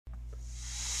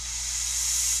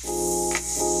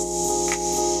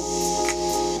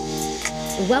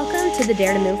Welcome to the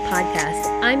Dare to Move podcast.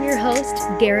 I'm your host,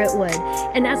 Garrett Wood,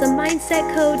 and as a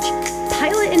mindset coach,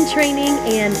 pilot in training,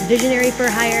 and visionary for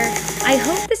hire, I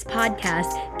hope this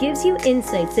podcast gives you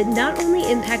insights that not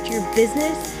only impact your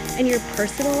business and your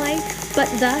personal life, but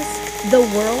thus the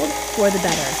world for the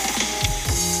better.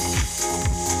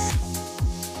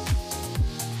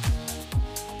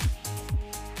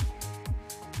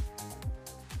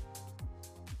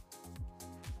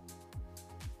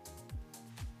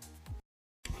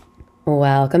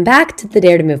 Welcome back to the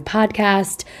Dare to Move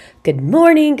podcast. Good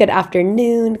morning, good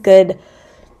afternoon, good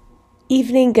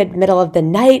evening, good middle of the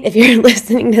night if you're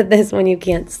listening to this when you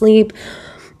can't sleep.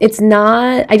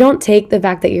 I don't take the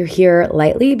fact that you're here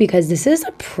lightly because this is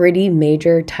a pretty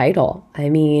major title. I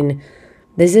mean,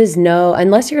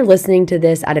 unless you're listening to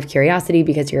this out of curiosity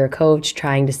because you're a coach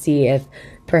trying to see if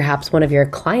perhaps one of your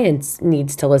clients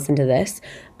needs to listen to this.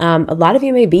 A lot of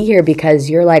you may be here because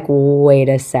you're like, wait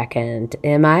a second,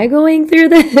 am I going through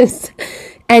this?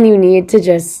 And you need to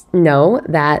just know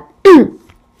that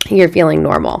you're feeling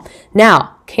normal.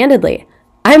 Now, candidly,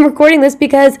 I'm recording this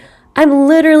because I'm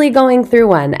literally going through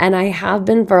one, and I have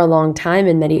been for a long time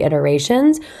in many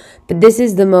iterations, but this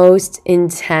is the most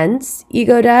intense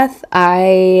ego death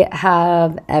I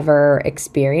have ever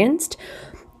experienced.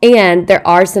 And there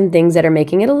are some things that are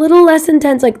making it a little less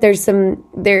intense. Like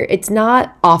it's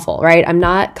not awful, right? I'm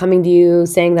not coming to you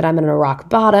saying that I'm in a rock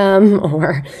bottom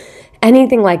or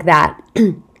anything like that.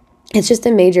 It's just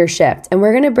a major shift. And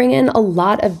we're going to bring in a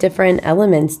lot of different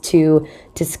elements to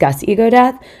discuss ego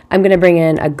death. I'm going to bring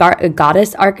in a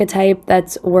goddess archetype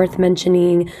that's worth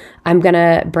mentioning. I'm going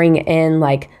to bring in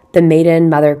like the maiden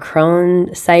mother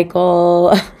crone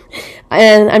cycle.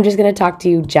 And I'm just going to talk to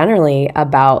you generally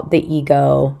about the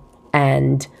ego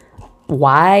and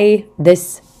why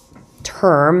this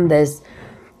term, this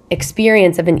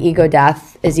experience of an ego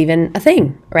death is even a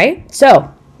thing, right? So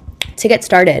to get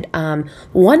started,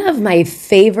 one of my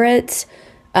favorite,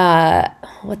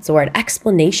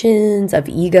 explanations of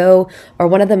ego, or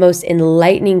one of the most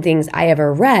enlightening things I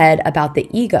ever read about the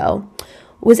ego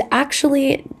was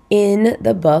actually in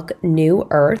the book New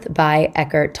Earth by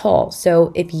Eckhart Tolle.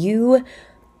 So if you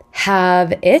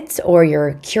have it or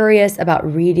you're curious about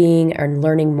reading or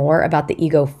learning more about the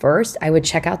ego first, I would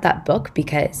check out that book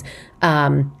because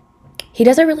he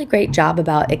does a really great job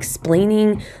about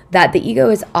explaining that the ego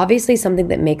is obviously something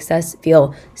that makes us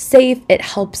feel safe. It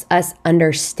helps us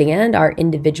understand our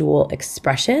individual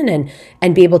expression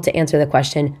and be able to answer the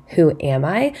question, who am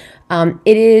I?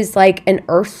 It is like an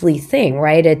earthly thing,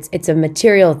 right? It's a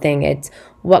material thing. It's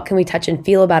what can we touch and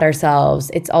feel about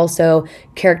ourselves. It's also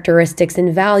characteristics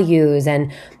and values.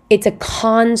 And it's a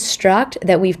construct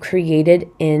that we've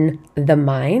created in the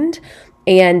mind,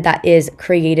 and that is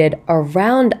created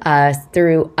around us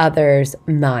through others'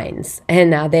 minds.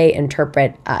 And now they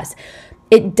interpret us.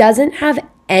 It doesn't have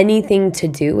anything to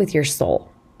do with your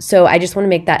soul. So I just want to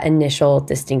make that initial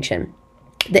distinction.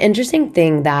 The interesting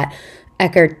thing that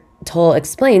Eckhart Tolle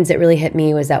explains that really hit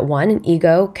me was that one, an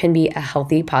ego can be a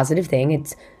healthy, positive thing.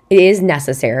 It is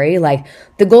necessary. Like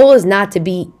the goal is not to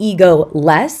be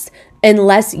ego-less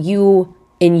unless you,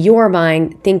 in your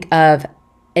mind, think of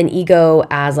an ego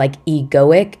as like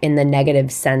egoic in the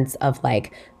negative sense of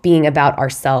like being about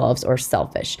ourselves or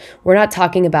selfish. We're not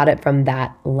talking about it from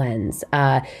that lens.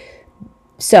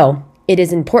 So it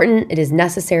is important. It is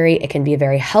necessary. It can be a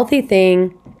very healthy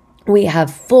thing. We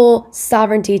have full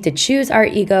sovereignty to choose our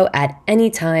ego at any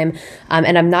time.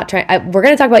 And I'm not trying, we're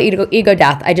going to talk about ego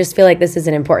death. I just feel like this is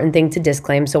an important thing to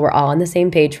disclaim. So we're all on the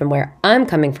same page from where I'm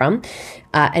coming from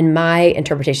and my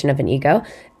interpretation of an ego.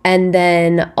 And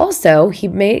then also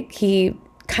he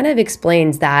kind of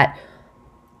explains that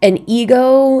an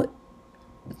ego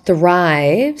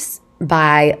thrives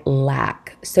by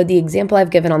lack. So the example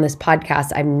I've given on this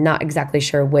podcast, I'm not exactly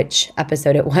sure which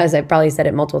episode it was. I probably said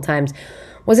it multiple times,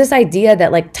 was this idea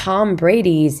that like Tom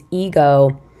Brady's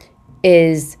ego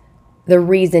is the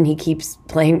reason he keeps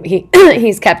playing,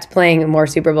 he's kept playing more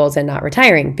Super Bowls and not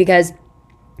retiring, because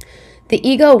the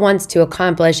ego wants to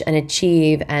accomplish and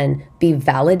achieve and be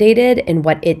validated in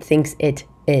what it thinks it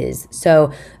is.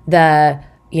 So the,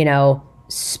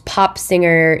 pop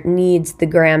singer needs the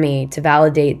Grammy to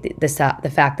validate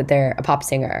the fact that they're a pop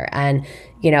singer. And,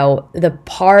 the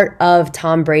part of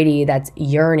Tom Brady that's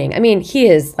yearning, I mean, he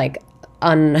is like,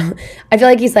 I feel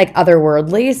like he's like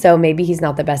otherworldly, so maybe he's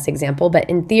not the best example, but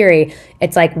in theory,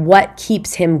 it's like what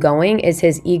keeps him going is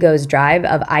his ego's drive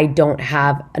of, I don't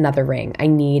have another ring. I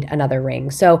need another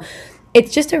ring. So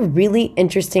it's just a really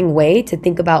interesting way to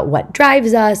think about what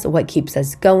drives us, what keeps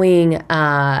us going,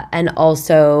 and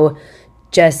also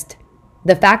just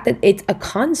the fact that it's a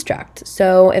construct.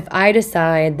 So if I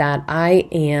decide that I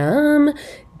am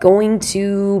going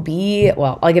to be,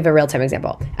 well, I'll give a real time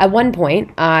example. At one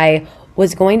point, I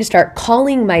was going to start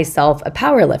calling myself a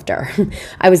power lifter.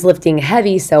 I was lifting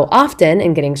heavy so often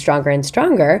and getting stronger and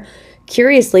stronger.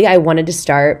 Curiously, I wanted to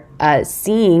start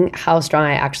seeing how strong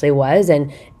I actually was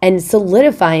and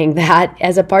solidifying that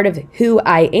as a part of who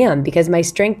I am, because my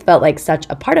strength felt like such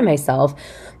a part of myself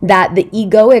that the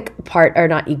egoic part, or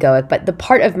not egoic, but the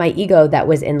part of my ego that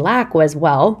was in lack was,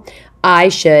 well, I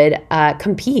should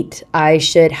compete. I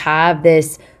should have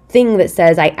this thing that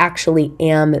says I actually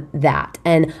am that.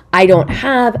 And I don't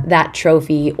have that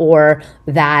trophy or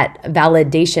that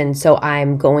validation. So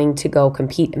I'm going to go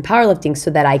compete in powerlifting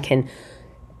so that I can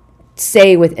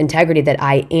say with integrity that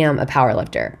I am a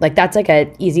powerlifter. Like that's like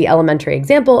an easy elementary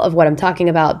example of what I'm talking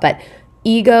about. But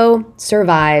ego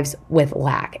survives with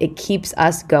lack. It keeps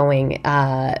us going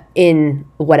in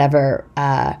whatever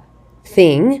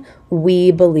thing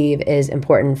we believe is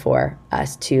important for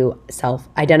us to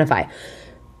self-identify.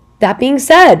 That being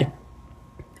said,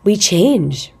 we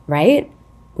change, right?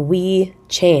 We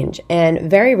change.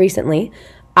 And very recently,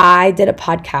 I did a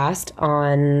podcast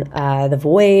on the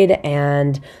void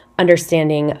and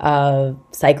understanding of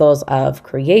cycles of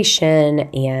creation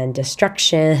and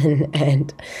destruction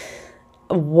and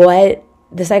what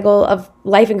the cycle of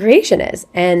life and creation is.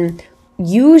 And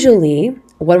usually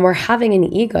when we're having an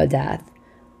ego death,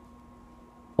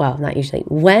 well, not usually,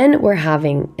 when we're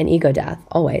having an ego death,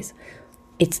 always,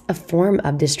 it's a form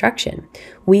of destruction.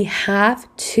 We have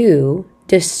to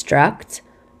destruct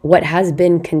what has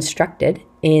been constructed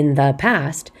in the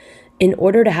past in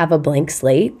order to have a blank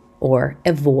slate or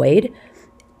a void,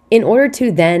 in order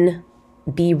to then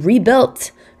be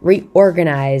rebuilt,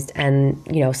 reorganized, and,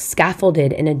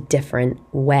 scaffolded in a different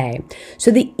way.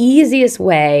 So the easiest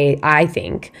way, I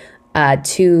think,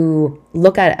 to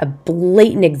look at a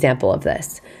blatant example of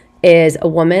this is a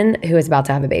woman who is about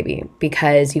to have a baby,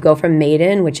 because you go from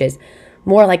maiden, which is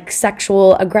more like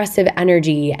sexual, aggressive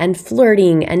energy and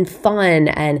flirting and fun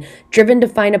and driven to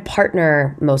find a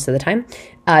partner most of the time,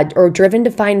 or driven to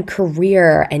find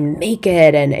career and make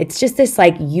it. And it's just this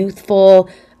like youthful,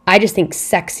 I just think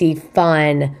sexy,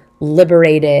 fun,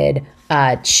 liberated,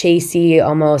 chasey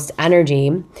almost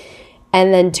energy.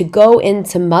 And then to go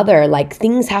into mother, like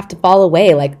things have to fall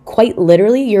away. Like quite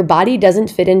literally, your body doesn't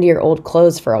fit into your old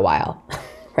clothes for a while,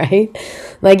 right?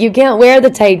 Like you can't wear the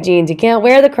tight jeans. You can't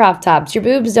wear the crop tops. Your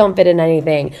boobs don't fit in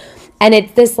anything. And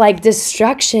it's this like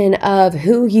destruction of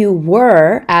who you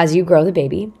were as you grow the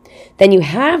baby. Then you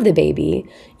have the baby.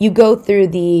 You go through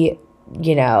the,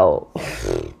 I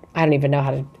don't even know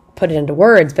how to put it into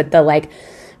words, but the like,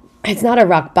 it's not a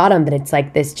rock bottom, but it's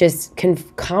like this just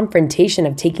confrontation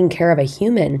of taking care of a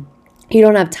human. You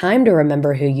don't have time to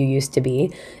remember who you used to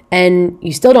be, and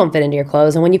you still don't fit into your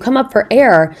clothes. And when you come up for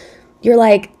air, you're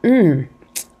like, I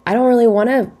don't really want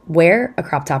to wear a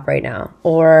crop top right now.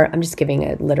 Or I'm just giving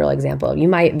a literal example. You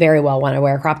might very well want to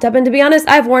wear a crop top. And to be honest,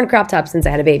 I've worn crop tops since I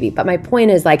had a baby. But my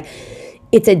point is like,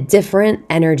 it's a different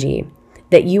energy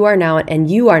that you are now, and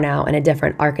you are now in a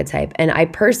different archetype. And I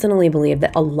personally believe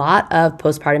that a lot of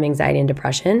postpartum anxiety and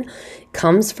depression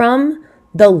comes from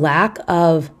the lack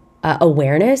of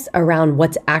awareness around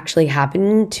what's actually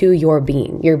happening to your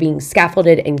being. You're being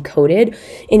scaffolded and coded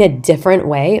in a different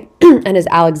way. And as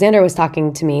Alexander was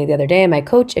talking to me the other day, my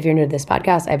coach, if you're new to this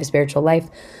podcast, I have a spiritual life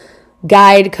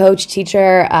guide, coach,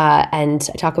 teacher, and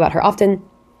I talk about her often.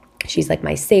 She's like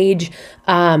my sage.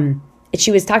 She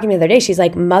was talking the other day, she's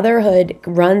like, motherhood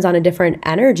runs on a different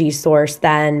energy source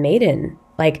than maiden.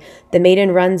 Like the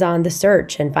maiden runs on the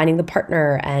search and finding the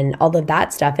partner and all of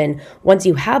that stuff. And once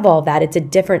you have all that, it's a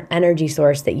different energy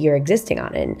source that you're existing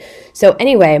on. And so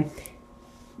anyway,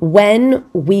 when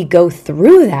we go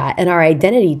through that and our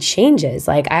identity changes,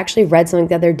 like I actually read something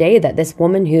the other day that this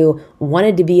woman who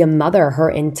wanted to be a mother her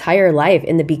entire life,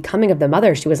 in the becoming of the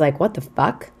mother, she was like, what the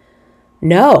fuck?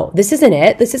 No, this isn't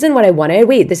it. This isn't what I wanted.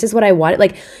 Wait, this is what I wanted.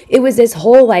 Like it was this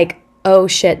whole like, oh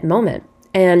shit moment.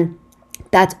 And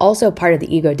that's also part of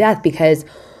the ego death, because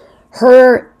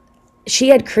she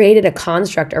had created a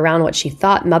construct around what she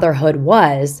thought motherhood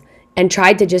was and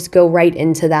tried to just go right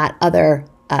into that other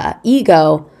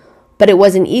ego, but it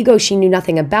was an ego she knew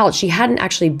nothing about. She hadn't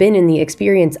actually been in the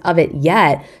experience of it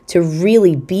yet to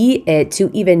really be it,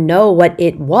 to even know what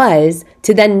it was,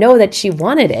 to then know that she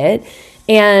wanted it.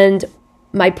 And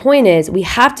my point is, we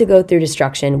have to go through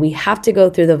destruction. We have to go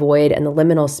through the void and the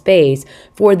liminal space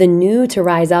for the new to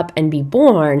rise up and be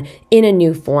born in a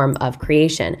new form of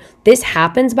creation. This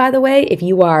happens, by the way, if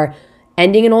you are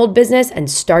ending an old business and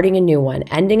starting a new one,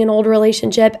 ending an old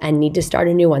relationship and need to start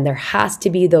a new one. There has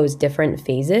to be those different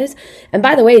phases. And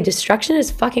by the way, destruction is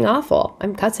fucking awful.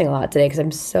 I'm cussing a lot today because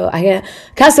I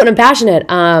cuss when I'm passionate.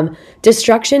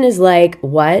 Destruction is like,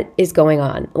 what is going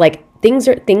on? Like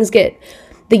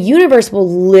the universe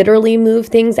will literally move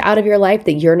things out of your life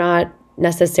that you're not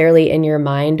necessarily in your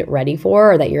mind ready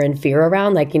for, or that you're in fear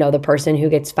around. Like, the person who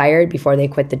gets fired before they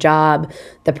quit the job,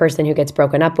 the person who gets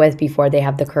broken up with before they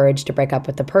have the courage to break up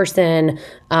with the person,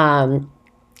 the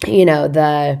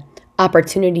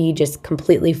opportunity just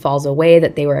completely falls away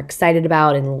that they were excited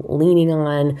about and leaning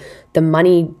on. The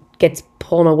money gets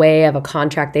pulled away of a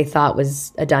contract they thought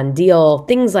was a done deal,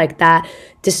 things like that.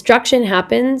 Destruction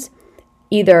happens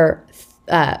either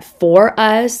for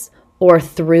us or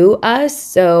through us.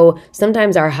 So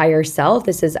sometimes our higher self,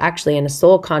 this is actually in a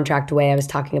soul contract way, I was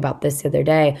talking about this the other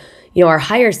day, our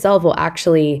higher self will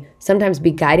actually sometimes be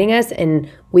guiding us, and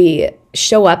we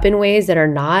show up in ways that are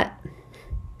not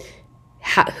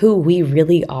who we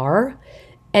really are.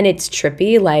 And it's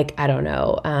trippy, like, I don't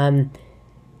know,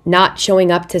 not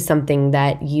showing up to something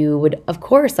that you would, of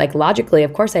course, like logically,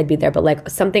 of course I'd be there, but like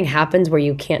something happens where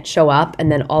you can't show up,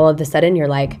 and then all of a sudden you're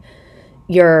like,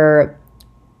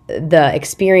 the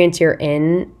experience you're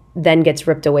in then gets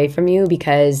ripped away from you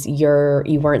because you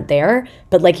weren't there.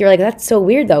 But like, you're like, that's so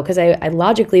weird though, because I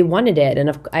logically wanted it,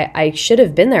 and I should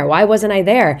have been there. Why wasn't I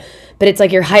there? But it's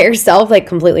like your higher self like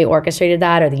completely orchestrated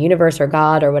that, or the universe or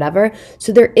God or whatever.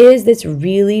 So there is this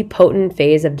really potent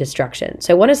phase of destruction.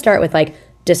 So I want to start with like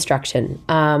destruction.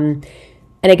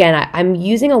 And again, I'm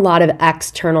using a lot of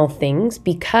external things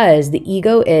because the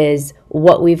ego is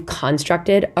what we've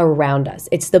constructed around us.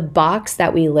 It's the box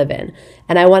that we live in.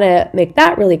 And I want to make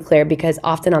that really clear because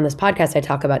often on this podcast, I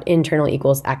talk about internal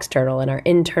equals external, and our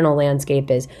internal landscape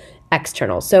is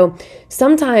external. So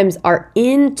sometimes our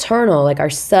internal, like our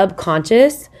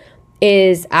subconscious,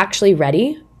 is actually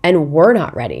ready and we're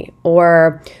not ready.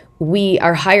 Or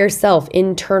our higher self,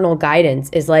 internal guidance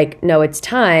is like, no, it's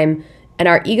time. And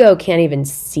our ego can't even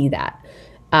see that.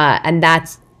 And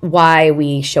that's why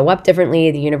we show up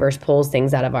differently. The universe pulls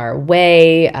things out of our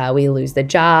way. We lose the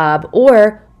job,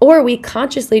 or we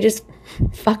consciously just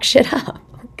fuck shit up.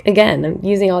 Again, I'm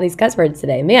using all these cuss words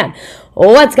today. Man,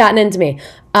 what's gotten into me?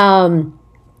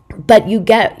 But you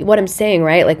get what I'm saying,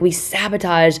 right? Like, we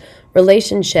sabotage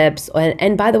relationships.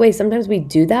 And by the way, sometimes we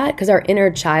do that because our inner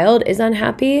child is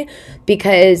unhappy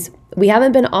because we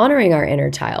haven't been honoring our inner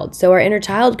child. So our inner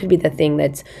child could be the thing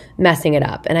that's messing it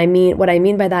up. And what I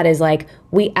mean by that is like,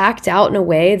 we act out in a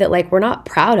way that like we're not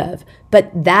proud of, but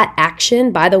that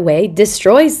action, by the way,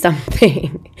 destroys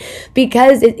something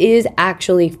because it is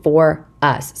actually for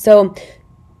us. So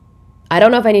I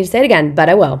don't know if I need to say it again, but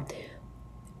I will.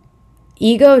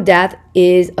 Ego death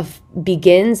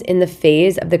begins in the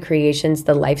phase of the creation's,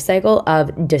 the life cycle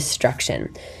of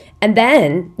destruction. And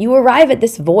then you arrive at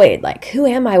this void, like, who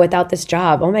am I without this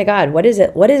job? Oh my God, what is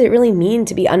it? What does it really mean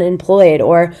to be unemployed?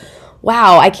 Or,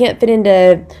 wow, I can't fit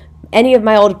into any of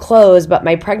my old clothes, but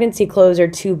my pregnancy clothes are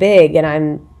too big and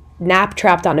I'm nap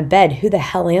trapped on a bed. Who the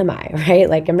hell am I, right?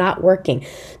 Like, I'm not working.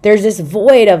 There's this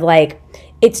void of like,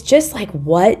 it's just like,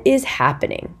 what is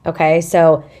happening? Okay,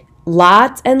 so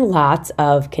lots and lots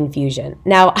of confusion.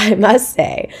 Now, I must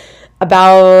say,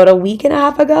 about a week and a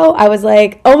half ago, I was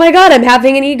like, oh my God, I'm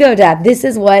having an ego death. This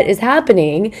is what is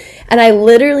happening. And I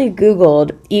literally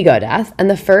Googled ego death, and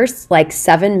the first like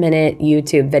 7-minute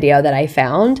YouTube video that I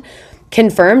found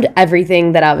confirmed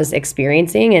everything that I was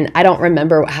experiencing. And I don't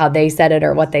remember how they said it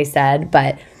or what they said,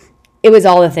 but it was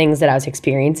all the things that I was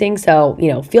experiencing. So,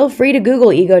 feel free to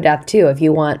Google ego death too if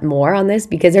you want more on this,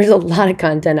 because there's a lot of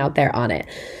content out there on it.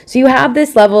 So you have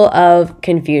this level of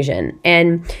confusion.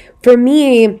 And for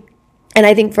me, and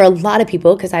I think for a lot of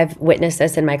people, because I've witnessed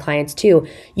this in my clients too,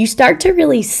 you start to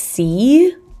really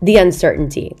see the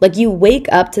uncertainty. Like, you wake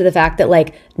up to the fact that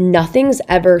like nothing's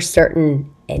ever certain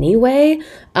anyway.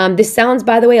 This sounds,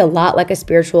 by the way, a lot like a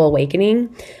spiritual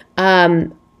awakening.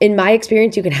 In my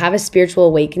experience, you can have a spiritual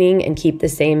awakening and keep the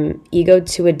same ego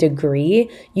to a degree.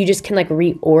 You just can like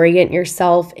reorient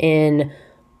yourself in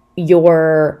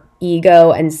your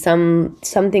ego, and some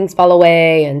things fall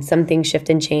away and some things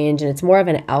shift and change, and it's more of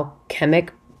an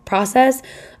alchemic process.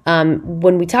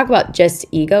 When we talk about just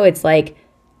ego, it's like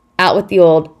out with the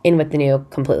old, in with the new,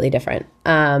 completely different.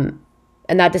 And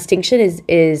that distinction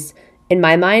is in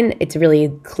my mind, it's really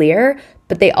clear,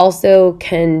 but they also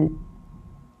can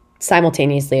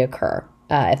simultaneously occur,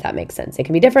 if that makes sense. They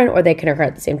can be different or they can occur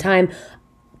at the same time.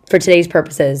 For today's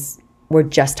purposes, we're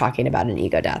just talking about an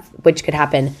ego death, which could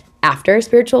happen after a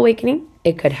spiritual awakening.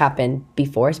 It could happen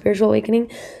before a spiritual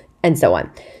awakening. and so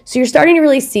on. So you're starting to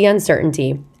really see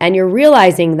uncertainty, and you're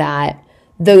realizing that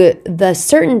the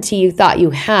certainty you thought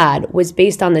you had was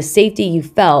based on the safety you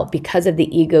felt because of the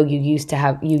ego you used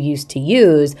to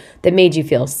use that made you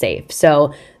feel safe.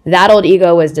 So that old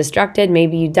ego was destructed.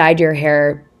 Maybe you dyed your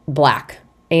hair black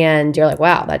and you're like,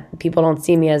 wow, that people don't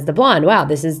see me as the blonde. Wow,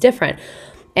 this is different.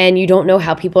 And you don't know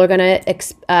how people are going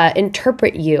to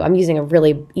interpret you. I'm using a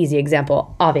really easy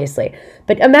example, obviously.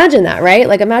 But imagine that, right?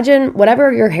 Like imagine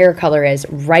whatever your hair color is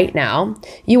right now,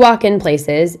 you walk in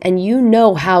places and you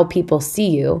know how people see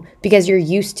you because you're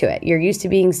used to it. You're used to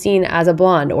being seen as a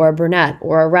blonde or a brunette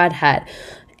or a redhead.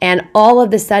 And all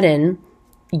of a sudden,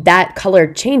 that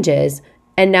color changes.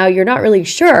 And now you're not really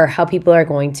sure how people are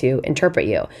going to interpret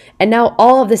you. And now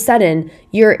all of a sudden,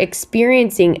 you're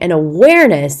experiencing an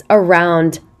awareness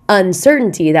around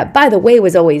uncertainty that, by the way,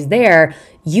 was always there.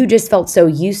 You just felt so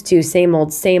used to same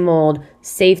old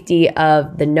safety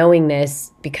of the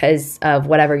knowingness because of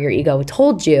whatever your ego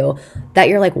told you that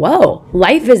you're like, whoa,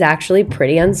 life is actually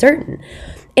pretty uncertain.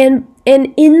 And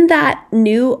in that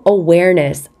new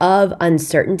awareness of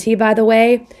uncertainty, by the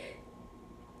way,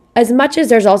 as much as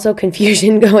there's also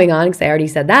confusion going on, because I already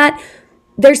said that,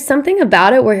 there's something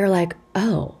about it where you're like,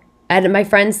 oh. And my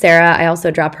friend Sarah, I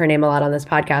also drop her name a lot on this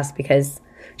podcast because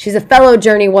she's a fellow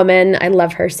journey woman. I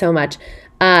love her so much.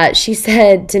 She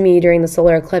said to me during the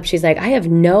solar eclipse, she's like, I have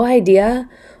no idea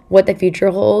what the future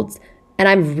holds, and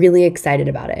I'm really excited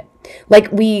about it. Like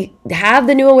we have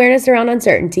the new awareness around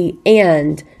uncertainty,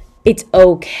 and it's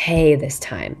okay this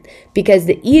time because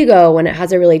the ego, when it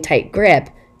has a really tight grip,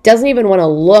 doesn't even want to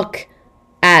look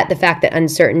at the fact that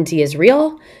uncertainty is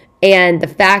real. And the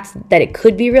fact that it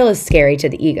could be real is scary to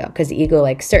the ego because the ego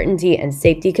likes certainty and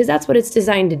safety because that's what it's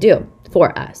designed to do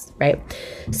for us, right?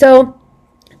 So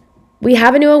we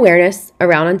have a new awareness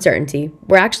around uncertainty.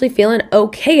 We're actually feeling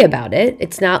okay about it.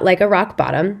 It's not like a rock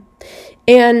bottom.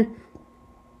 And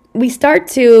we start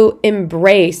to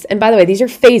embrace, and by the way, these are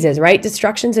phases, right?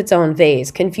 Destruction's its own phase.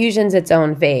 Confusion's its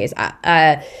own phase.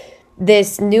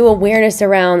 This new awareness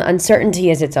around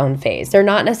uncertainty is its own phase. They're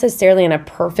not necessarily in a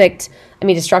perfect,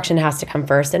 destruction has to come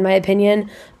first, in my opinion.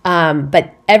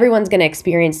 But everyone's going to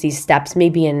experience these steps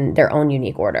maybe in their own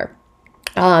unique order.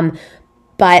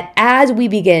 But as we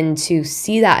begin to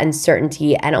see that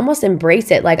uncertainty and almost embrace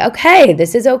it, like, okay,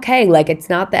 this is okay. Like, it's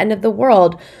not the end of the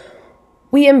world.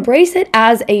 We embrace it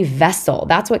as a vessel.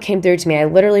 That's what came through to me. I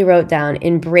literally wrote down,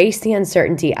 embrace the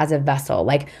uncertainty as a vessel.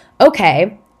 Like,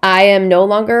 okay, I am no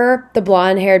longer the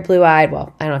blonde-haired, blue-eyed.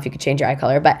 Well, I don't know if you could change your eye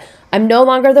color, but I'm no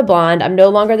longer the blonde. I'm no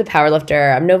longer the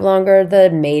powerlifter. I'm no longer the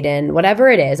maiden, whatever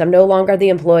it is. I'm no longer the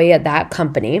employee at that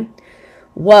company.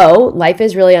 Whoa, life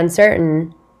is really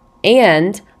uncertain.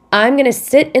 And I'm going to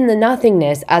sit in the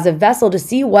nothingness as a vessel to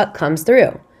see what comes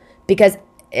through. Because,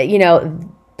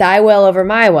 thy will over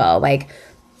my will. Like,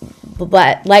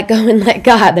 let go and let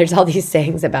God. There's all these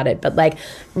sayings about it, but like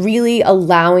really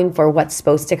allowing for what's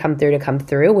supposed to come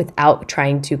through without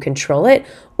trying to control it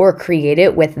or create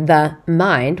it with the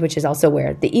mind, which is also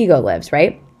where the ego lives,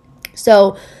 right?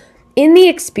 So in the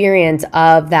experience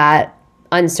of that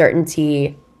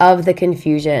uncertainty, of the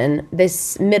confusion,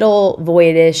 this middle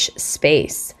voidish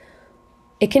space,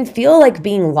 it can feel like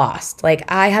being lost. Like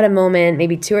I had a moment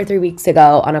maybe 2 or 3 weeks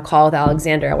ago on a call with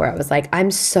Alexandra where I was like,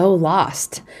 I'm so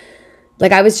lost.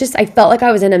 Like I felt like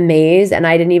I was in a maze and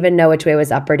I didn't even know which way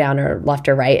was up or down or left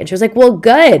or right. And she was like, well,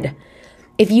 good.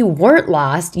 If you weren't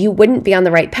lost, you wouldn't be on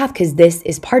the right path because this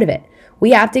is part of it.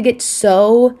 We have to get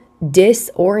so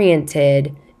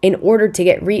disoriented in order to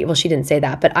get well, she didn't say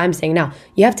that, but I'm saying now,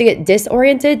 you have to get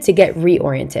disoriented to get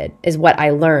reoriented is what I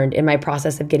learned in my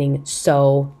process of getting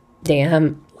so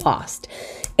damn lost.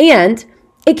 And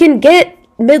it can get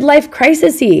midlife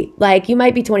crisis-y. Like you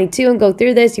might be 22 and go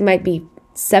through this. You might be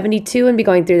 72 and be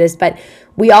going through this, but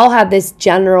we all have this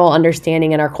general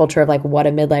understanding in our culture of like what a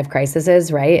midlife crisis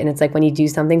is, right? And it's like when you do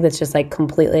something that's just like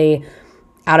completely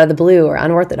out of the blue or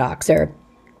unorthodox or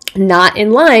not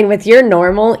in line with your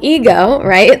normal ego,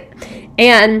 right?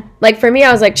 And like for me,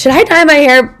 I was like, should I dye my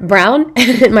hair brown?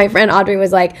 And my friend Audrey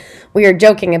was like, we were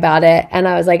joking about it. And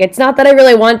I was like, it's not that I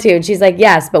really want to. And she's like,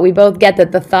 yes, but we both get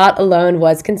that the thought alone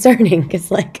was concerning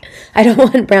because like, I don't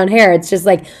want brown hair. It's just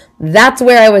like, that's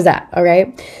where I was at. All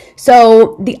right.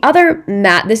 So the other,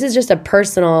 this is just a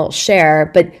personal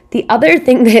share, but the other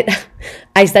thing that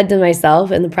I said to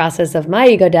myself in the process of my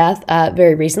ego death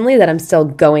very recently that I'm still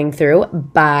going through,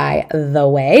 by the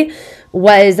way,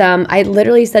 was I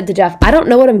literally said to Jeff, I don't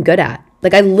know what I'm good at.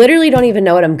 Like, I literally don't even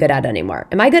know what I'm good at anymore.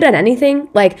 Am I good at anything?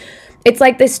 Like, it's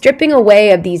like the stripping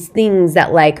away of these things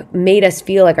that like made us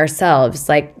feel like ourselves.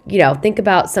 Like, you know, think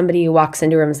about somebody who walks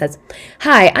into a room and says,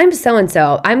 "Hi, I'm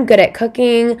so-and-so. I'm good at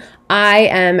cooking. I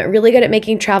am really good at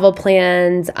making travel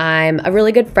plans. I'm a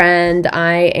really good friend.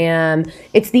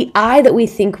 It's the I that we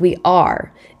think we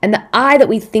are. And the I that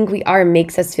we think we are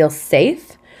makes us feel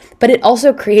safe, but it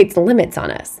also creates limits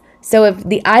on us. So if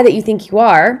the I that you think you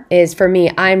are is, for me,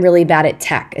 I'm really bad at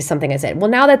tech is something I said. Well,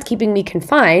 now that's keeping me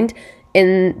confined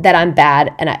in that I'm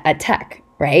bad at tech,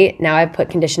 right? Now I've put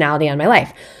conditionality on my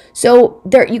life. So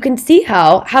there you can see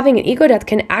how having an ego death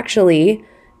can actually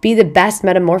be the best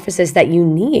metamorphosis that you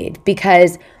need,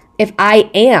 because if I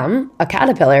am a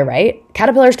caterpillar, right?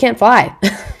 Caterpillars can't fly.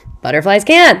 Butterflies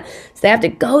can. So they have to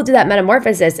go through that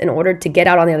metamorphosis in order to get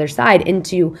out on the other side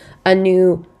into a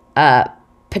new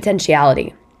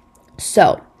potentiality.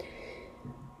 So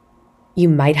you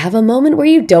might have a moment where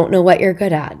you don't know what you're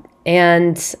good at.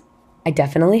 And I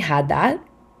definitely had that.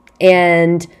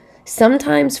 And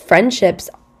sometimes friendships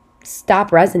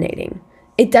stop resonating.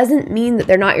 It doesn't mean that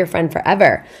they're not your friend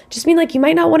forever. Just mean like you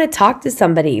might not want to talk to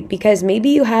somebody because maybe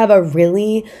you have a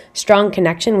really strong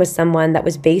connection with someone that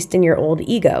was based in your old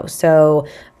ego. So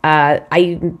I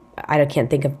can't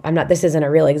think of, this isn't a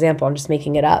real example. I'm just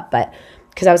making it up, but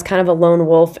because I was kind of a lone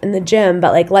wolf in the gym.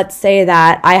 But like, let's say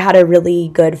that I had a really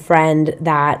good friend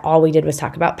that all we did was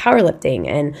talk about powerlifting,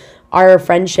 and our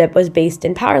friendship was based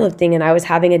in powerlifting, and I was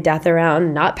having a death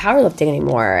around not powerlifting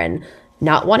anymore and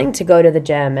not wanting to go to the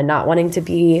gym and not wanting to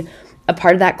be a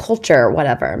part of that culture or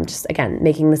whatever. I'm just, again,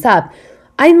 making this up.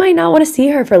 I might not want to see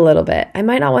her for a little bit. I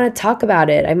might not want to talk about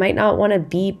it. I might not want to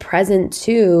be present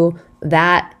to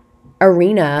that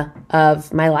arena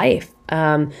of my life.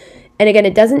 And again,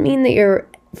 it doesn't mean that your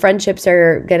friendships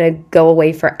are going to go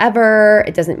away forever.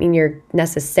 It doesn't mean you're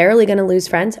necessarily going to lose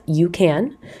friends. You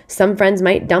can. Some friends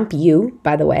might dump you,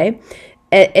 by the way.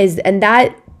 And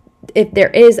that, if there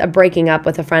is a breaking up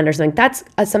with a friend or something, that's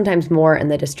sometimes more in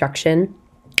the destruction.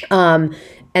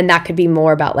 And that could be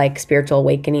more about like spiritual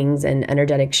awakenings and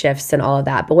energetic shifts and all of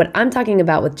that. But what I'm talking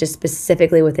about with just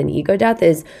specifically with an ego death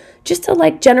is just a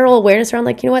like general awareness around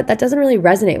like, you know what, that doesn't really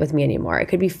resonate with me anymore. It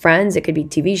could be friends, it could be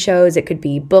TV shows, it could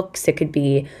be books, it could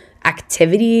be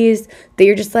activities that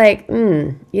you're just like,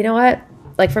 you know what?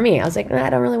 Like for me, I was like, I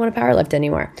don't really want to powerlift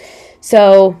anymore.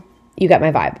 So you got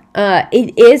my vibe.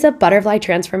 It is a butterfly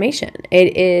transformation.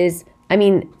 It is, I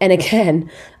mean, and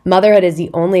again, motherhood is the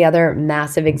only other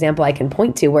massive example I can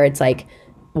point to where it's like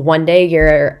one day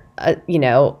you're,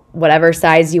 whatever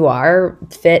size you are,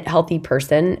 fit, healthy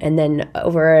person. And then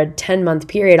over a 10-month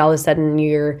period, all of a sudden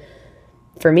you're,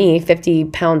 for me, 50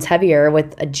 pounds heavier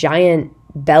with a giant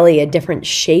belly, a different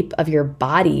shape of your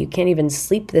body. You can't even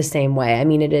sleep the same way. I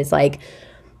mean, it is like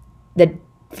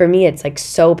for me, it's like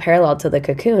so parallel to the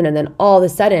cocoon. And then all of a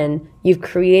sudden you've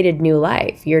created new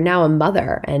life. You're now a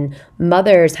mother, and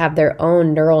mothers have their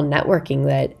own neural networking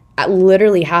that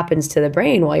literally happens to the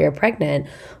brain while you're pregnant,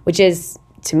 which is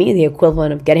to me the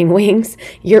equivalent of getting wings.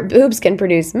 Your boobs can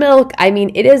produce milk. I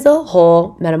mean, it is a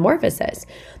whole metamorphosis.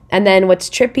 And then what's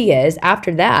trippy is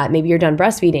after that, maybe you're done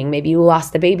breastfeeding. Maybe you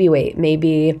lost the baby weight.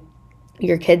 Maybe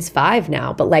your kid's 5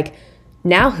 now, but like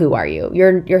now who are you?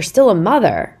 You're still a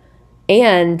mother.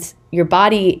 And your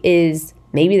body is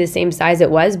maybe the same size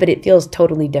it was, but it feels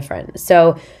totally different.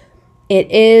 So it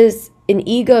is an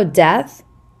ego death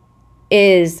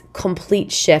is complete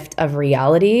shift of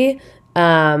reality,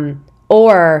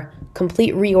 or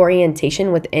complete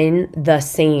reorientation within the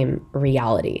same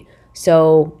reality.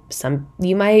 So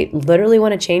you might literally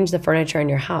want to change the furniture in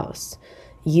your house.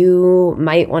 You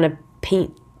might want to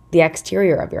paint the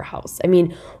exterior of your house. I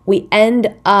mean, we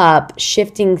end up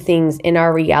shifting things in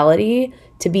our reality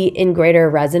to be in greater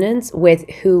resonance with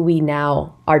who we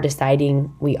now are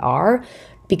deciding we are.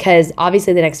 Because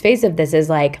obviously the next phase of this is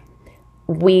like,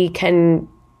 we can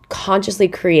consciously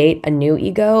create a new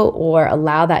ego or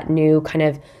allow that new kind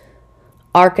of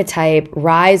archetype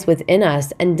rise within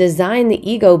us and design the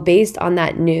ego based on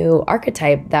that new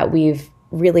archetype that we've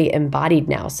really embodied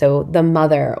now. So the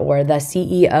mother or the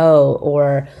CEO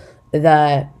or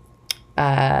the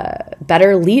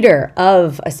better leader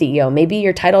of a CEO. Maybe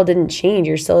your title didn't change.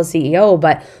 You're still a CEO,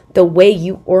 but the way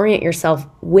you orient yourself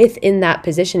within that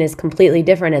position is completely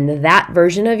different. And that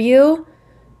version of you,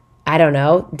 I don't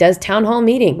know, does town hall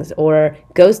meetings or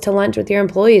goes to lunch with your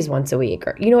employees once a week,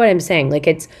 or you know what I'm saying? Like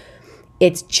it's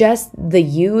just the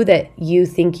you that you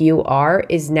think you are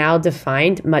is now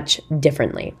defined much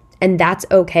differently. And that's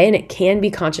okay. And it can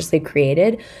be consciously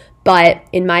created. But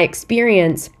in my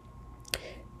experience,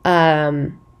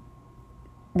 when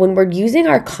we're using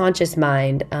our conscious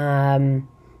mind,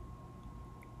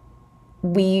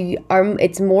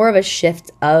 it's more of a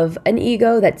shift of an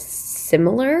ego that's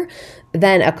similar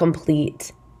than a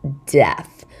complete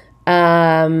death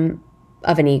of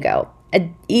an ego.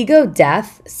 An ego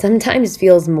death sometimes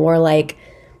feels more like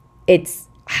it's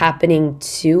happening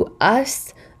to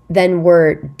us than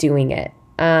we're doing it.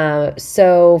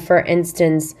 So for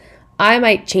instance, I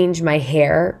might change my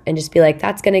hair and just be like,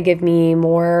 that's going to give me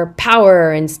more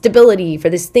power and stability for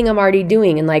this thing I'm already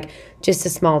doing, and like just a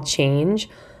small change.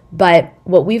 But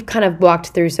what we've kind of walked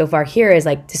through so far here is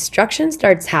like destruction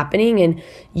starts happening, and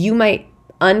you might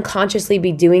unconsciously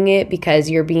be doing it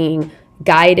because you're being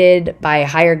guided by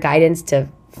higher guidance to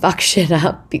fuck shit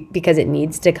up because it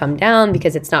needs to come down,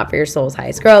 because it's not for your soul's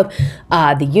highest growth.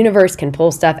 The universe can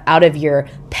pull stuff out of your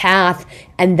path,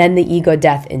 and then the ego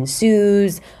death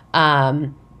ensues.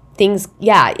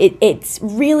 It's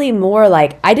really more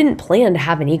like, I didn't plan to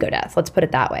have an ego death. Let's put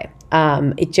it that way.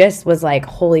 It just was like,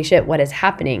 holy shit, what is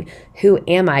happening? Who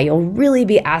am I? You'll really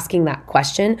be asking that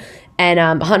question. And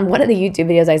on one of the YouTube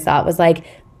videos I saw, it was like,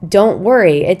 don't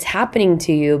worry, it's happening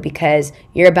to you because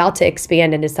you're about to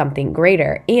expand into something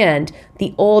greater. And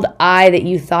the old I that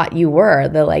you thought you were,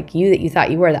 the like you that you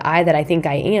thought you were, the I that I think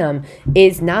I am,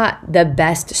 is not the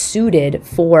best suited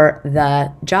for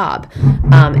the job.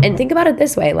 And think about it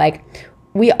this way, like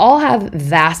we all have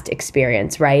vast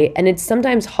experience, right? And it's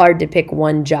sometimes hard to pick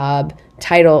one job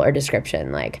title or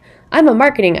description. Like, I'm a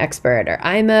marketing expert, or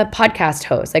I'm a podcast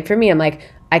host. Like for me, I'm like,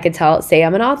 I could say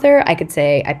I'm an author. I could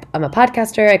say I'm a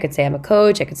podcaster. I could say I'm a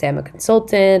coach. I could say I'm a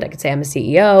consultant. I could say I'm a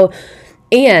CEO.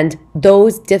 And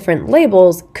those different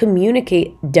labels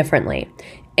communicate differently.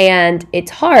 And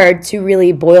it's hard to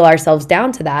really boil ourselves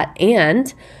down to that.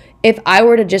 And if I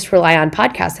were to just rely on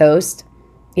podcast host,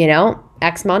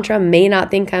 X Mantra may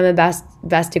not think I'm the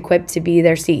best equipped to be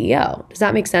their CEO. Does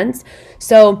that make sense?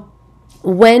 So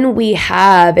when we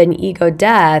have an ego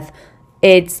death,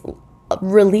 it's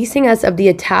releasing us of the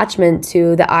attachment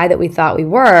to the I that we thought we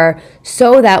were,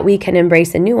 so that we can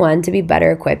embrace a new one to be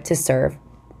better equipped to serve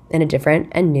in a different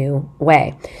and new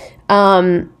way.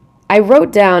 I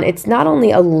wrote down, it's not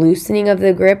only a loosening of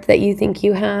the grip that you think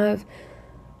you have,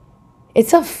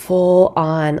 it's a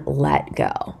full-on let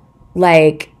go.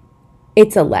 Like,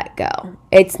 it's a let go.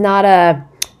 It's not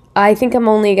I think I'm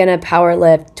only going to power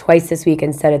lift twice this week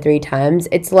instead of 3 times.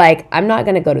 It's like, I'm not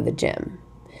going to go to the gym.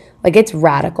 Like, it's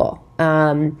radical.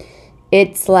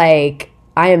 It's like,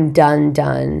 I am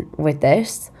done with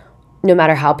this, no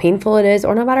matter how painful it is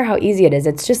or no matter how easy it is.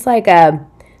 It's just like,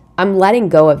 I'm letting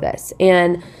go of this.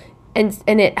 And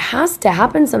it has to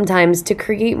happen sometimes to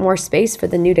create more space for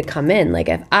the new to come in. Like,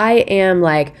 if I am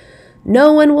like,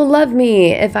 no one will love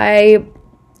me if I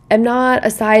am not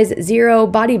a size 0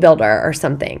 bodybuilder or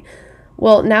something.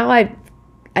 Well, now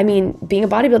being a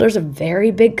bodybuilder is a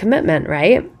very big commitment,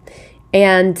 right?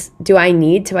 And do I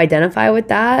need to identify with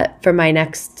that for my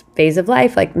next phase of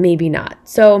life? Like, maybe not.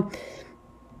 So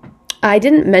I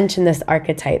didn't mention this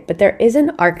archetype, but there is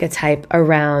an archetype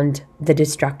around the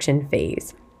destruction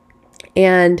phase.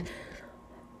 And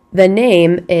her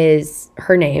name is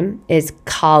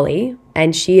Kali,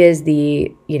 and she is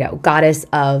the, goddess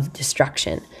of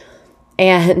destruction.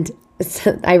 And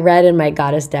so I read in my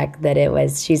goddess deck that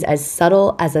she's as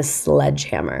subtle as a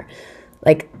sledgehammer.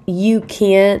 Like, you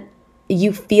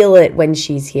feel it when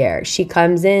she's here. She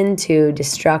comes in to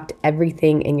destruct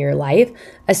everything in your life,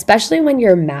 especially when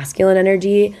your masculine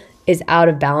energy is out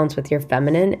of balance with your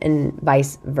feminine and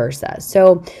vice versa.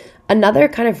 So another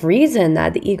kind of reason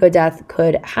that the ego death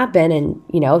could happen, and,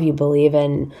 if you believe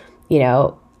in,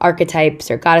 archetypes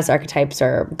or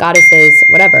goddesses,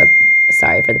 whatever.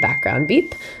 Sorry for the background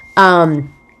beep.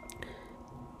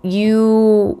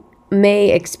 You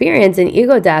may experience an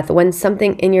ego death when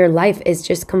something in your life is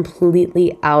just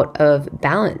completely out of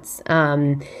balance.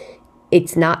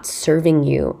 It's not serving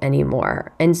you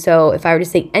anymore. And so if I were to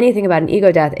say anything about an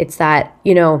ego death, it's that,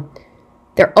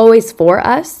 they're always for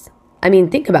us. I mean,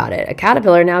 think about it. A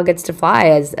caterpillar now gets to fly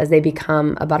as they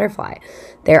become a butterfly.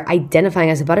 They're identifying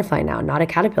as a butterfly now, not a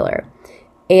caterpillar.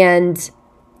 And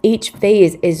each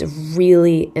phase is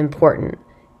really important.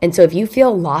 And so if you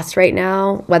feel lost right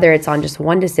now, whether it's on just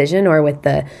one decision or with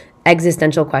the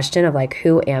existential question of like,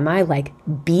 who am I? Like,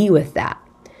 be with that.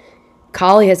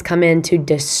 Kali has come in to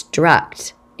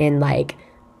destruct and like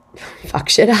fuck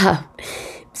shit up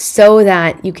so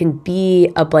that you can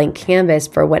be a blank canvas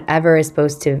for whatever is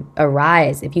supposed to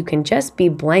arise. If you can just be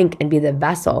blank and be the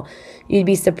vessel, you'd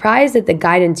be surprised at the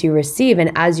guidance you receive.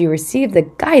 And as you receive the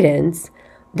guidance,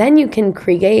 then you can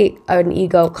create an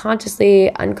ego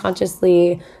consciously,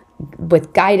 unconsciously,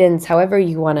 with guidance, however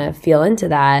you want to feel into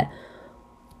that,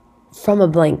 from a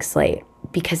blank slate,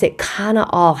 because it kind of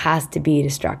all has to be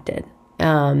destructed.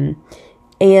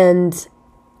 And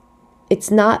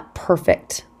it's not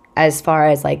perfect as far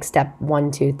as like step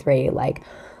 1, 2, 3. Like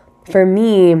for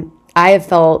me, I have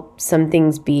felt some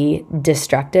things be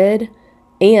destructed,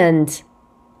 and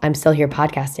I'm still here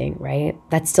podcasting, right?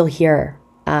 That's still here.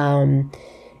 And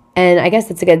I guess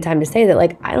it's a good time to say that,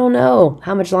 like, I don't know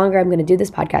how much longer I'm going to do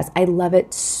this podcast. I love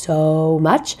it so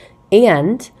much,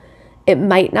 and it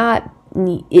might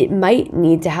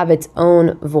need to have its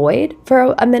own void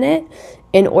for a minute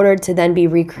in order to then be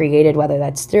recreated, whether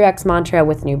that's through X Mantra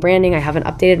with new branding. I haven't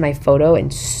updated my photo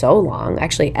in so long,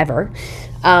 actually ever.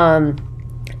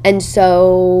 And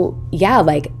so, yeah,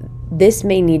 like this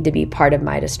may need to be part of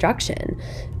my destruction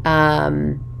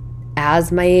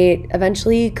as my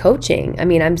eventually coaching. I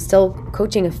mean, I'm still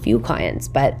coaching a few clients,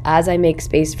 but as I make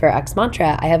space for X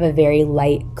Mantra, I have a very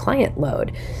light client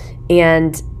load.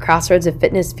 And Crossroads of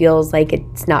Fitness feels like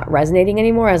it's not resonating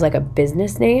anymore as like a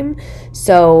business name.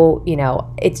 So, you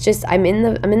know, it's just I'm in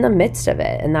the midst of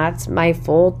it, and that's my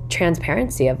full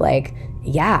transparency of like,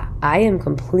 yeah, I am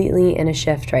completely in a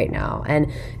shift right now.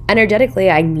 And energetically,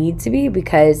 I need to be,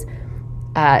 because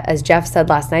as Jeff said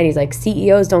last night, he's like,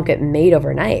 CEOs don't get made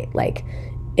overnight. Like,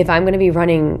 if I'm going to be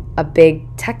running a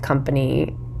big tech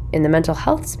company in the mental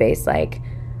health space, like,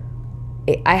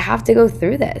 I have to go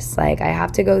through this. Like, I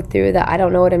have to go through that. I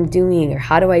don't know what I'm doing, or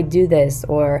how do I do this,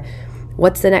 or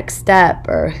what's the next step,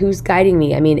 or who's guiding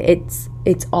me. I mean, it's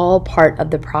all part of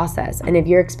the process. And if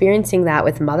you're experiencing that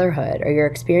with motherhood, or you're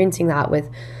experiencing that with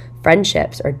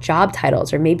friendships or job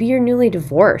titles, or maybe you're newly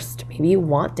divorced, maybe you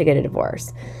want to get a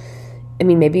divorce. I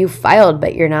mean, maybe you filed,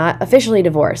 but you're not officially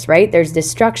divorced, right? There's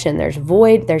destruction, there's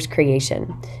void, there's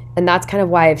creation. And that's kind of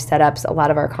why I've set up a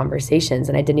lot of our conversations.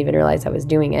 And I didn't even realize I was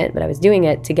doing it, but I was doing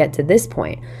it to get to this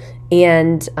point.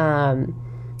 And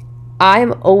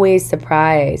I'm always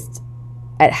surprised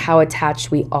at how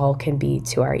attached we all can be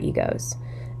to our egos.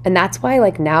 And that's why,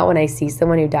 like, now when I see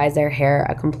someone who dyes their hair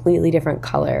a completely different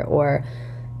color, or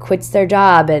quits their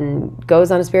job and goes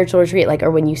on a spiritual retreat, like,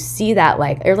 or when you see that,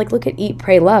 like, or like, look at Eat,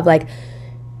 Pray, Love, like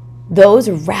those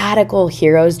radical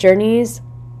heroes journeys,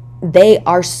 they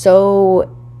are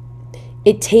so,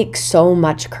 it takes so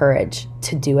much courage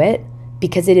to do it,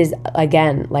 because it is,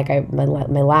 again, like my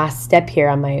last step here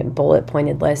on my bullet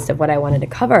pointed list of what I wanted to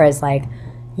cover is like,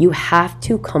 you have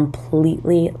to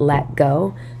completely let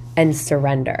go and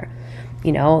surrender.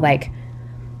 You know, like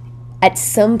at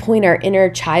some point our inner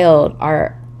child,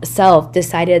 our self,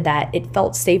 decided that it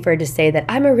felt safer to say that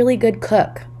I'm a really good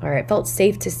cook, or it felt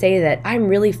safe to say that I'm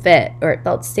really fit, or it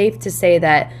felt safe to say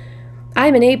that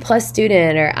I'm an A+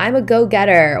 student, or I'm a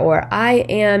go-getter, or I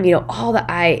am, you know, all the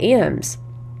I ams.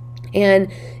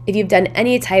 And if you've done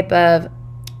any type of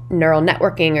neural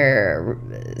networking or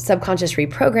subconscious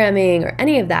reprogramming or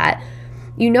any of that,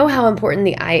 you know how important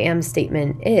the I am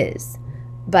statement is.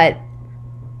 But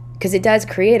because it does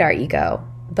create our ego,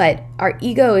 but our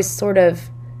ego is sort of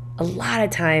a lot of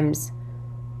times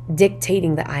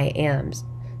dictating the I ams.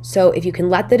 So if you can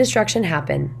let the destruction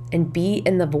happen and be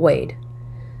in the void,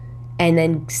 and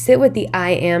then sit with the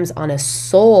I ams on a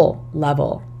soul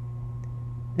level,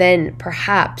 then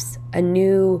perhaps a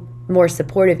new, more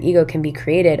supportive ego can be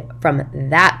created from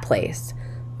that place,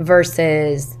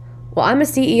 versus, well, I'm a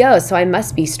CEO, so I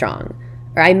must be strong,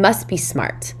 or I must be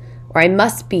smart, or I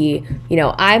must be, you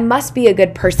know, I must be a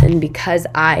good person because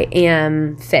I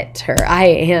am fit, or I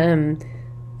am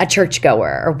a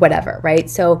churchgoer, or whatever, right?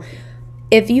 So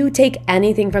if you take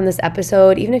anything from this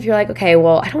episode, even if you're like, okay,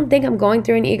 well, I don't think I'm going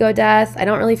through an ego death, I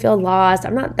don't really feel lost,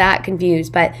 I'm not that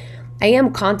confused, but I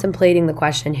am contemplating the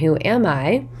question, who am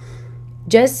I?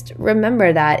 Just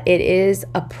remember that it is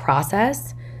a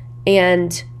process,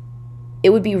 and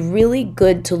it would be really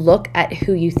good to look at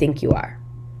who you think you are.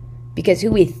 Because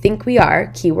who we think we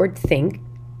are, keyword think,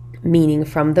 meaning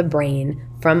from the brain,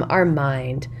 from our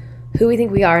mind, who we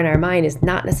think we are in our mind is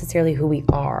not necessarily who we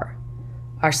are.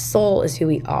 Our soul is who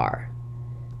we are.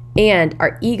 And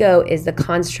our ego is the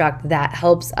construct that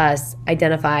helps us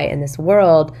identify in this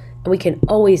world, and we can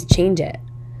always change it.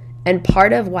 And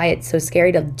part of why it's so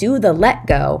scary to do the let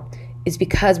go is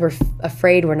because we're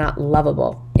afraid we're not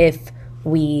lovable if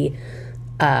we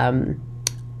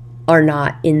are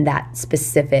not in that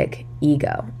specific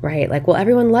ego, right? Like, well,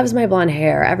 everyone loves my blonde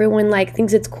hair. Everyone like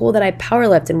thinks it's cool that I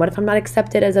powerlift. And what if I'm not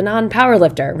accepted as a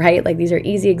non-powerlifter, right? Like, these are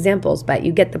easy examples, but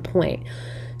you get the point.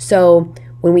 So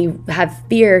when we have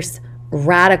fierce,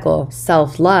 radical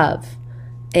self-love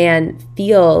and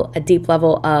feel a deep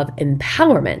level of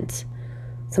empowerment,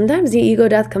 sometimes the ego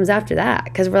death comes after that,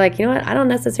 because we're like, you know what? I don't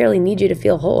necessarily need you to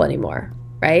feel whole anymore,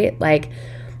 right? Like,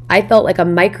 I felt like a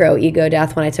micro ego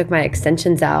death when I took my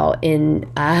extensions out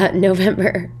in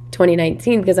November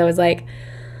 2019 because I was like,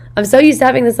 I'm so used to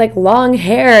having this like long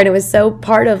hair, and it was so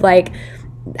part of like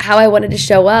how I wanted to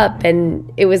show up,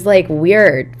 and it was like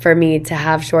weird for me to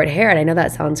have short hair. And I know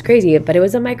that sounds crazy, but it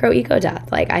was a micro ego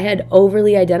death. Like I had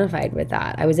overly identified with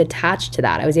that. I was attached to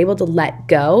that. I was able to let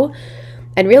go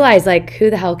and realize like, who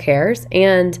the hell cares?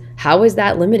 And how is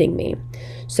that limiting me?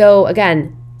 So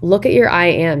again, look at your I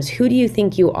ams. Who do you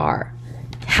think you are?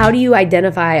 How do you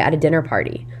identify at a dinner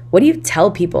party? What do you tell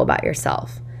people about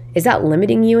yourself? Is that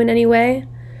limiting you in any way?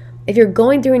 If you're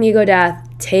going through an ego death,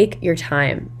 take your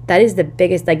time. That is the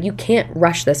biggest, like you can't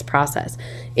rush this process.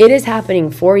 It is happening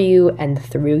for you and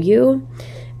through you,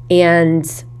 and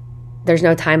there's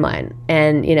no timeline.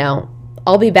 And, you know,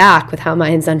 I'll be back with how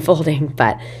mine's unfolding,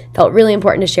 but felt really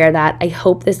important to share that. I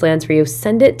hope this lands for you.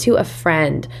 Send it to a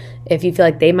friend if you feel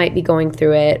like they might be going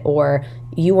through it, or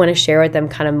you want to share with them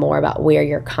kind of more about where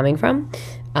you're coming from.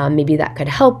 Maybe that could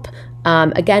help.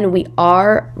 Again, we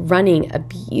are running a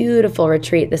beautiful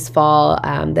retreat this fall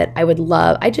that I would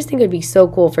love. I just think it would be so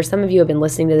cool for some of you who have been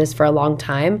listening to this for a long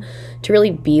time to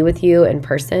really be with you in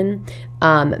person.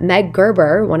 Meg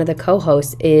Gerber, one of the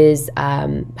co-hosts,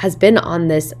 has been on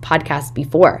this podcast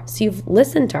before, so you've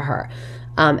listened to her.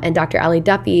 And Dr. Ali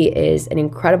Duffy is an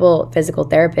incredible physical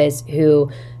therapist who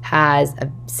has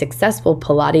a successful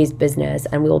Pilates business,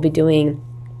 and we will be doing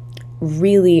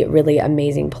really, really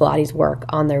amazing Pilates work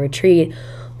on the retreat.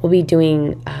 We'll be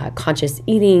doing conscious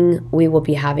eating. We will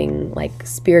be having like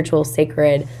spiritual,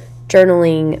 sacred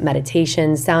journaling,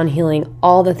 meditation, sound healing,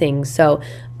 all the things. So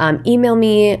email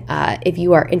me if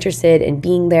you are interested in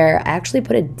being there. I actually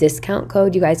put a discount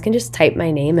code. You guys can just type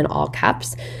my name in all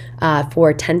caps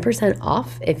for 10%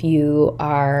 off if you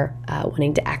are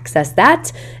wanting to access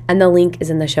that. And the link is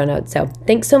in the show notes. So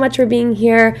thanks so much for being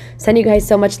here. Send you guys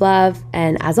so much love.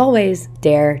 And as always,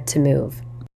 dare to move.